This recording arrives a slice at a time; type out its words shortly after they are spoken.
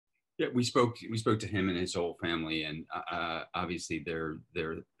Yeah, we spoke to him and his whole family, and obviously they're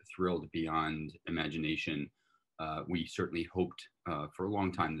thrilled beyond imagination. We certainly hoped for a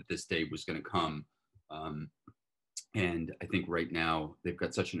long time that this day was going to come, um, and I think right now they've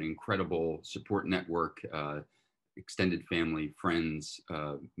got such an incredible support network, extended family, friends,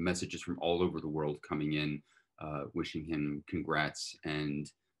 messages from all over the world coming in, wishing him congrats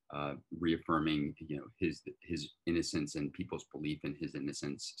and reaffirming, his innocence and people's belief in his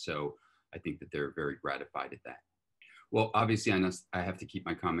innocence. So I think that they're very gratified at that. Well, obviously, I have to keep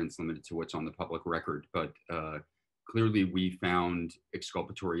my comments limited to what's on the public record, but clearly we found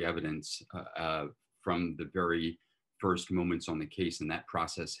exculpatory evidence from the very first moments on the case, and that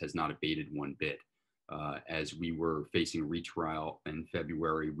process has not abated one bit. As we were facing retrial in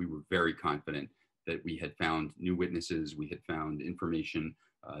February, we were very confident that we had found new witnesses, we had found information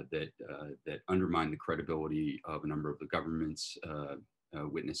that undermined the credibility of a number of the government's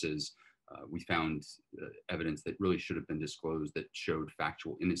witnesses. We found evidence that really should have been disclosed that showed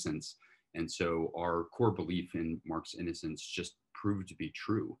factual innocence. And so our core belief in Mark's innocence just proved to be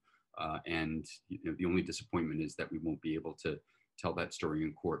true. And the only disappointment is that we won't be able to tell that story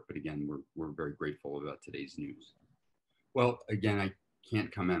in court. But again, we're very grateful about today's news. Well, again, I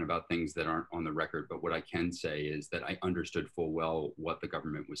can't comment about things that aren't on the record, but what I can say is that I understood full well what the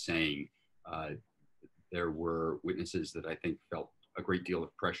government was saying. There were witnesses that I think felt a great deal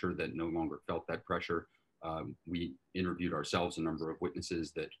of pressure that no longer felt that pressure. We interviewed ourselves a number of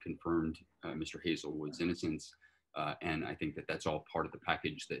witnesses that confirmed Mr. Hazelwood's innocence. And I think that that's all part of the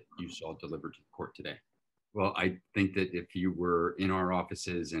package that you saw delivered to the court today. Well, I think that if you were in our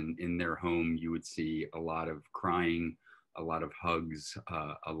offices and in their home, you would see a lot of crying, a lot of hugs,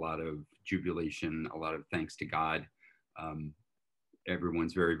 a lot of jubilation, a lot of thanks to God.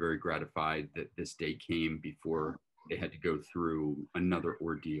 Everyone's very, very gratified that this day came before they had to go through another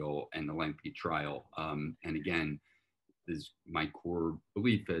ordeal and a lengthy trial. And again, is my core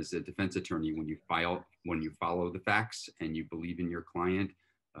belief as a defense attorney: when you follow the facts and you believe in your client,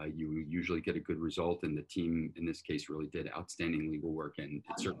 you usually get a good result. And the team in this case really did outstanding legal work. And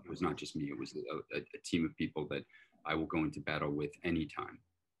it certainly was not just me; it was a team of people that I will go into battle with anytime.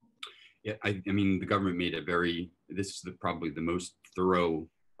 Yeah, I mean, the government made this is probably the most thorough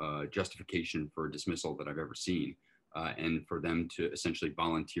justification for dismissal that I've ever seen. And for them to essentially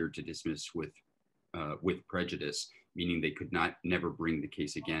volunteer to dismiss with prejudice, meaning they could never bring the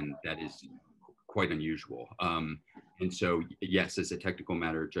case again, that is quite unusual. And so, yes, as a technical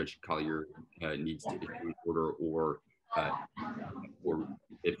matter, Judge Collier needs to issue an order, or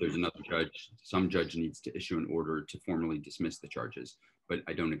if there's another judge, some judge needs to issue an order to formally dismiss the charges. But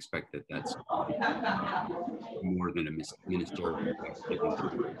I don't expect that that's more than a ministerial.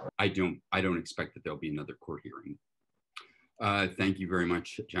 I don't expect that there'll be another court hearing. Thank you very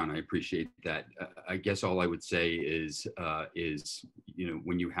much, John. I appreciate that. I guess all I would say is,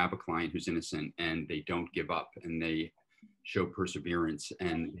 when you have a client who's innocent and they don't give up and they show perseverance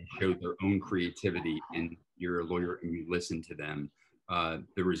and show their own creativity, and you're a lawyer and you listen to them,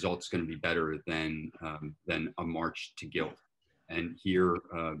 the result's going to be better than a march to guilt. And here,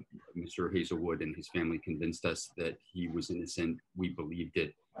 Mr. Hazelwood and his family convinced us that he was innocent. We believed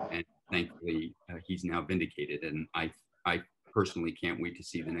it, and thankfully, he's now vindicated. And I personally can't wait to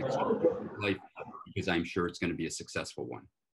see the next life, because I'm sure it's going to be a successful one.